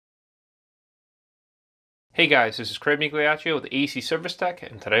Hey guys, this is Craig Migliaccio with acservicetech,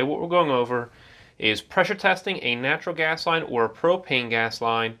 and today what we're going over is pressure testing a natural gas line or a propane gas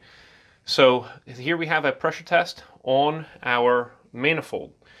line. So here we have a pressure test on our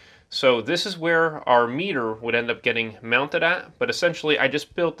manifold. So this is where our meter would end up getting mounted at, but essentially I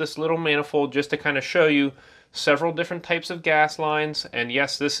just built this little manifold just to kind of show you several different types of gas lines. And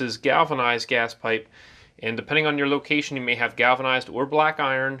yes, this is galvanized gas pipe, and depending on your location you may have galvanized or black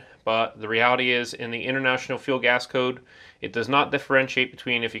iron, but the reality is in the International Fuel Gas Code it does not differentiate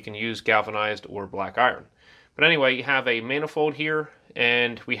between if you can use galvanized or black iron. But anyway, you have a manifold here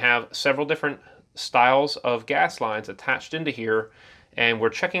and we have several different styles of gas lines attached into here, and we're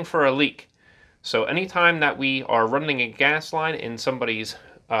checking for a leak. So anytime that we are running a gas line in somebody's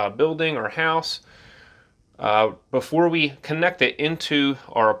building or house, before we connect it into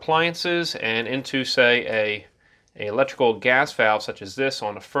our appliances and into, say, a electrical gas valve such as this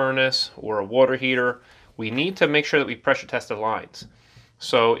on a furnace or a water heater, we need to make sure that we pressure test the lines.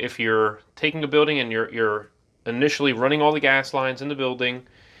 So if you're taking a building and you're initially running all the gas lines in the building,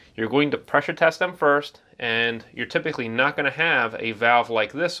 you're going to pressure test them first, and you're typically not going to have a valve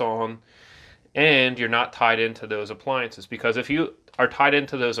like this on and you're not tied into those appliances, because if you are tied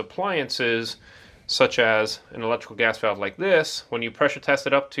into those appliances such as an electrical gas valve like this, when you pressure test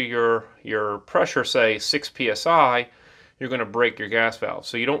it up to your pressure, say 6 psi, you're going to break your gas valve.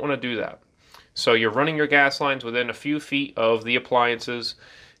 So you don't want to do that. So you're running your gas lines within a few feet of the appliances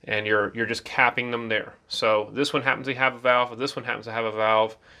and you're just capping them there. So this one happens to have a valve, this one happens to have a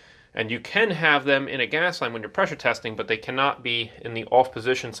valve, and you can have them in a gas line when you're pressure testing, but they cannot be in the off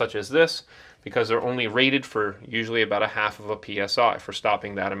position such as this, because they're only rated for usually about 1/2 of a psi for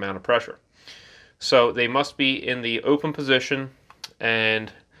stopping that amount of pressure. So they must be in the open position,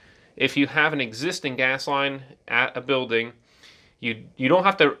 and if you have an existing gas line at a building, you don't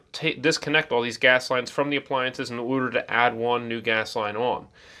have to disconnect all these gas lines from the appliances in order to add one new gas line on.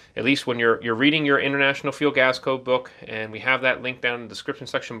 At least when you're reading your International Fuel Gas Code book, and we have that link down in the description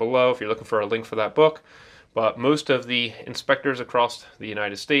section below if you're looking for a link for that book. But most of the inspectors across the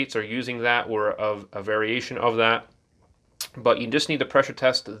United States are using that or a variation of that. But you just need to pressure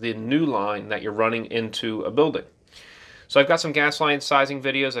test the new line that you're running into a building. So I've got some gas line sizing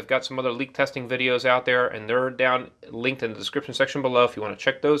videos, I've got some other leak testing videos out there, and they're down linked in the description section below if you want to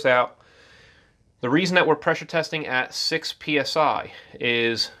check those out. The reason that we're pressure testing at 6 psi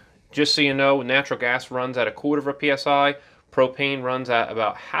is, just so you know, natural gas runs at 1/4 of a psi, propane runs at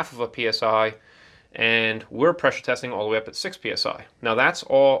about 1/2 of a psi, and we're pressure testing all the way up at 6 psi. Now that's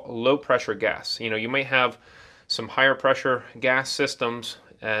all low pressure gas. You know, you may have some higher pressure gas systems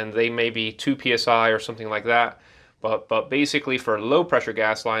and they may be 2 psi or something like that, but basically for low pressure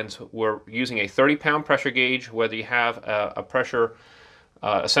gas lines we're using a 30-pound pressure gauge, whether you have a pressure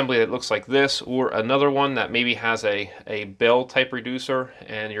assembly that looks like this or another one that maybe has a bell type reducer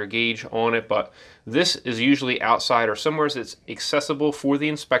and your gauge on it. But this is usually outside or somewhere that's accessible for the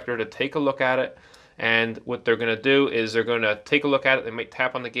inspector to take a look at it. And what they're going to do is they're going to take a look at it. They might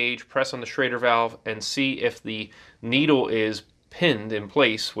tap on the gauge, press on the Schrader valve, and see if the needle is pinned in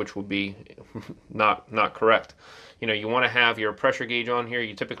place, which would be not correct. You know, you want to have your pressure gauge on here.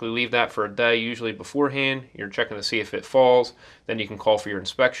 You typically leave that for a day, usually beforehand. You're checking to see if it falls. Then you can call for your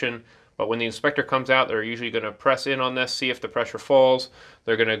inspection. But when the inspector comes out, they're usually going to press in on this, see if the pressure falls.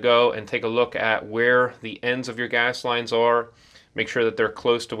 They're going to go and take a look at where the ends of your gas lines are. Make sure that they're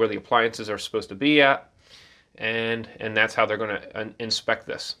close to where the appliances are supposed to be at, and that's how they're going to inspect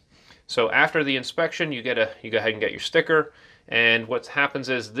this. So after the inspection, you go ahead and get your sticker, and what happens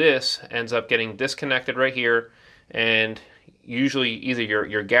is this ends up getting disconnected right here, and usually either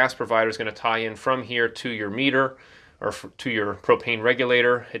your gas provider is going to tie in from here to your meter or to your propane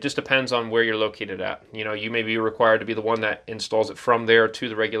regulator. It just depends on where you're located at. You know, you may be required to be the one that installs it from there to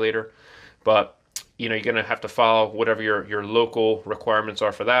the regulator, but you know, you're going to have to follow whatever your local requirements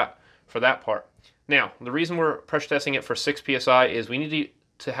are for that part. Now, the reason we're pressure testing it for 6 psi is we need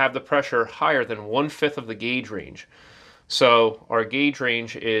to have the pressure higher than 1/5 of the gauge range. So our gauge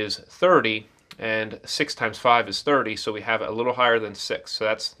range is 30, and 6 times 5 is 30, so we have it a little higher than 6. So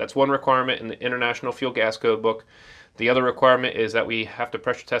that's one requirement in the International Fuel Gas Code book. The other requirement is that we have to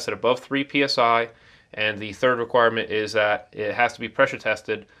pressure test it above 3 psi, and the third requirement is that it has to be pressure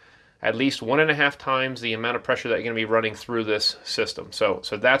tested at least 1.5 times the amount of pressure that you're going to be running through this system. So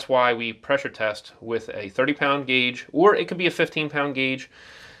that's why we pressure test with a 30-pound gauge, or it could be a 15-pound gauge.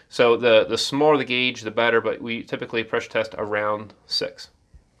 So the smaller the gauge, the better, but we typically pressure test around 6.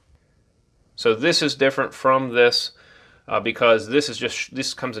 So this is different from this because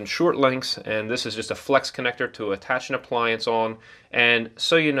this comes in short lengths, and this is just a flex connector to attach an appliance on. And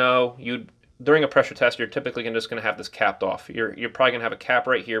so you know, during a pressure test, you're typically just going to have this capped off. You're probably going to have a cap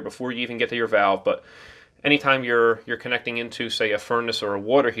right here before you even get to your valve, but anytime you're connecting into, say, a furnace or a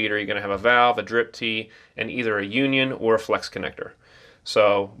water heater, you're going to have a valve, a drip tee, and either a union or a flex connector.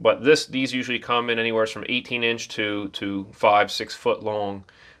 So, but these usually come in anywhere from 18-inch to 5-6 foot long.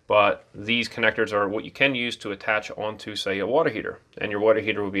 But these connectors are what you can use to attach onto, say, a water heater, and your water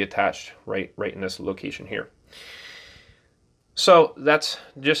heater will be attached right in this location here. So that's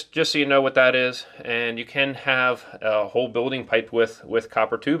just so you know what that is. And you can have a whole building piped with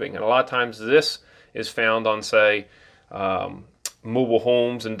copper tubing, and a lot of times this is found on, say, mobile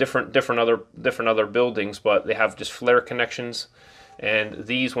homes and different other buildings, but they have just flare connections, and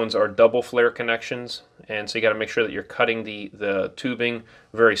these ones are double flare connections, and so you got to make sure that you're cutting the tubing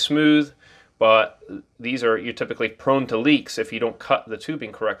very smooth. But you're typically prone to leaks if you don't cut the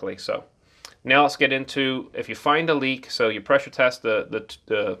tubing correctly. So now let's get into, if you find a leak, so you pressure test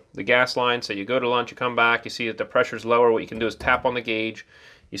the gas line. So you go to lunch, you come back, you see that the pressure's lower. What you can do is tap on the gauge.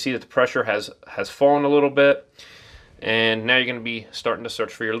 You see that the pressure has fallen a little bit, and now you're going to be starting to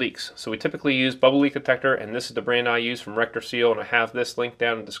search for your leaks. So we typically use bubble leak detector, and this is the brand I use from Rector Seal, and I have this linked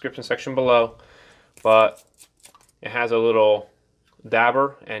down in the description section below. But it has a little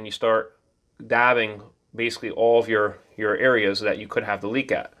dabber, and you start dabbing basically all of your areas that you could have the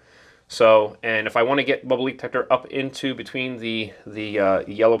leak at. So, and if I want to get bubble leak detector up into between the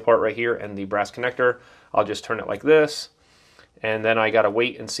yellow part right here and the brass connector, I'll just turn it like this, and then I got to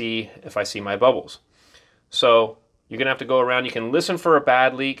wait and see if I see my bubbles. So you're going to have to go around. You can listen for a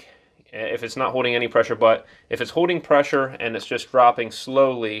bad leak if it's not holding any pressure, but if it's holding pressure and it's just dropping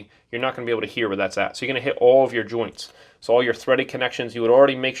slowly, you're not going to be able to hear where that's at. So you're going to hit all of your joints. So all your threaded connections, you would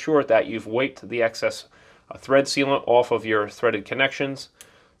already make sure that you've wiped the excess thread sealant off of your threaded connections,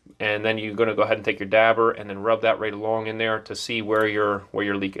 and then you're going to go ahead and take your dabber and then rub that right along in there to see where your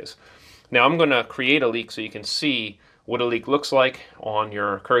leak is. Now I'm going to create a leak so you can see what a leak looks like on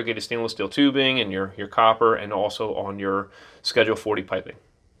your corrugated stainless steel tubing and your copper, and also on your Schedule 40 piping.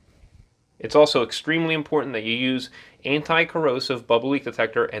 It's also extremely important that you use anti-corrosive bubble leak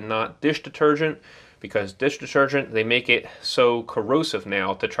detector and not dish detergent, because dish detergent, they make it so corrosive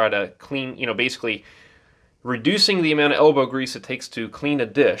now to try to clean, basically reducing the amount of elbow grease it takes to clean a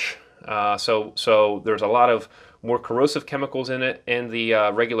dish. So there's a lot of more corrosive chemicals in it in the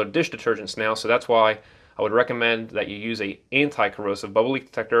regular dish detergents now, so that's why I would recommend that you use a anti-corrosive bubble leak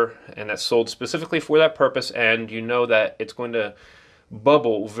detector, and that's sold specifically for that purpose, and you know that it's going to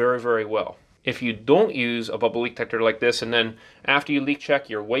bubble very, very well. If you don't use a bubble leak detector like this, and then after you leak check,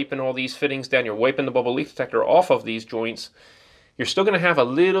 you're wiping all these fittings down, you're wiping the bubble leak detector off of these joints, you're still going to have a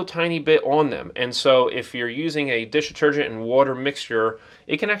little tiny bit on them. And so if you're using a dish detergent and water mixture,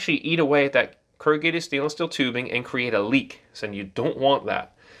 it can actually eat away at that corrugated stainless steel tubing and create a leak. So you don't want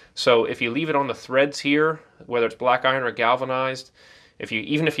that. So if you leave it on the threads here, whether it's black iron or galvanized,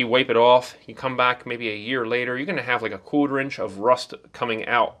 even if you wipe it off, you come back maybe a year later, you're going to have like a 1/4 inch of rust coming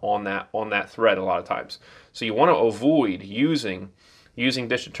out on that thread a lot of times. So you want to avoid using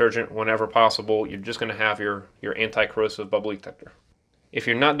dish detergent whenever possible. You're just going to have your anti-corrosive bubble leak detector. If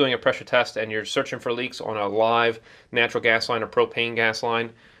you're not doing a pressure test and you're searching for leaks on a live natural gas line or propane gas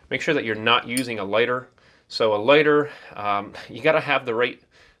line, make sure that you're not using a lighter. So a lighter, you got to have the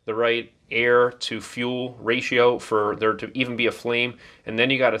right air to fuel ratio for there to even be a flame, and then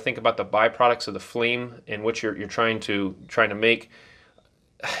you got to think about the byproducts of the flame in which you're trying to make.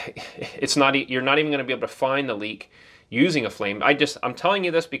 You're not even going to be able to find the leak using a flame. I'm telling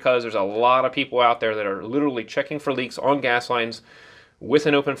you this because there's a lot of people out there that are literally checking for leaks on gas lines with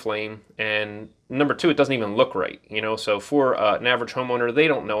an open flame, and number two, it doesn't even look right. So for an average homeowner, they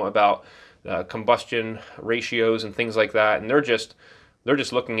don't know about combustion ratios and things like that, and they're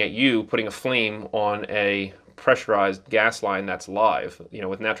just looking at you putting a flame on a pressurized gas line that's live,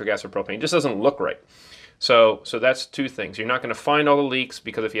 with natural gas or propane. It just doesn't look right. So that's two things. You're not going to find all the leaks,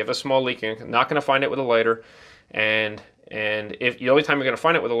 because if you have a small leak, you're not going to find it with a lighter. And if the only time you're going to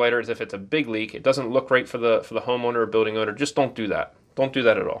find it with a lighter is if it's a big leak, it doesn't look right for the homeowner or building owner. Just don't do that. Don't do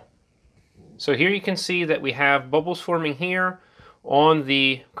that at all. So here you can see that we have bubbles forming here on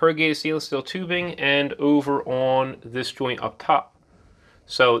the corrugated stainless steel tubing and over on this joint up top.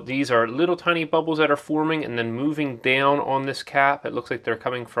 So these are little tiny bubbles that are forming and then moving down on this cap. It looks like they're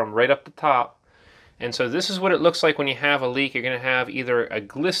coming from right up the top. And so this is what it looks like when you have a leak. You're going to have either a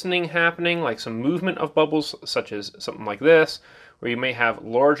glistening happening, like some movement of bubbles, such as something like this, or you may have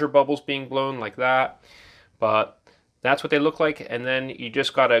larger bubbles being blown like that. But that's what they look like. And then you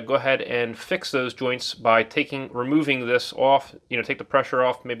just got to go ahead and fix those joints by removing this off, take the pressure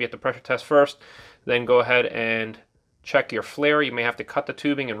off, maybe at the pressure test first, then go ahead and check your flare. You may have to cut the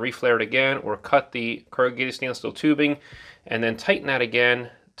tubing and reflare it again, or cut the corrugated stainless steel tubing and then tighten that again.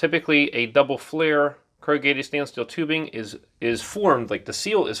 Typically a double flare corrugated stainless steel tubing is formed, like the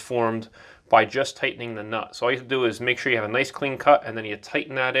seal is formed by just tightening the nut. So all you have to do is make sure you have a nice clean cut, and then you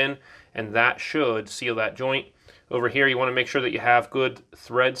tighten that in, and that should seal that joint. Over here you want to make sure that you have good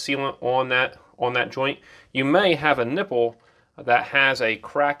thread sealant on that joint. You may have a nipple that has a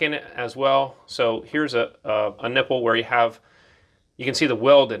crack in it as well. So here's a nipple where you can see the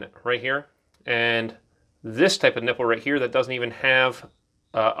weld in it right here, and this type of nipple right here that doesn't even have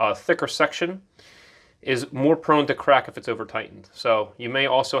a thicker section is more prone to crack if it's over tightened. So you may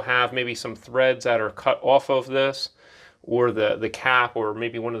also have maybe some threads that are cut off of this, or the cap, or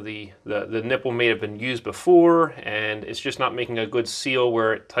maybe one of the nipple may have been used before and it's just not making a good seal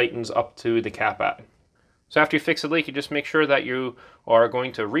where it tightens up to the cap at. So after you fix the leak, you just make sure that you are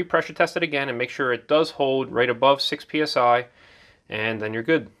going to re-pressure test it again and make sure it does hold right above 6 psi, and then you're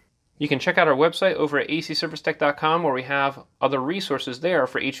good. You can check out our website over at acservicetech.com, where we have other resources there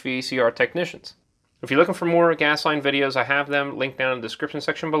for HVACR technicians. If you're looking for more gas line videos, I have them linked down in the description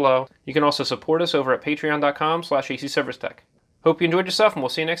section below. You can also support us over at patreon.com/acservicetech. Hope you enjoyed yourself, and we'll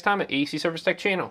see you next time at AC Service Tech channel.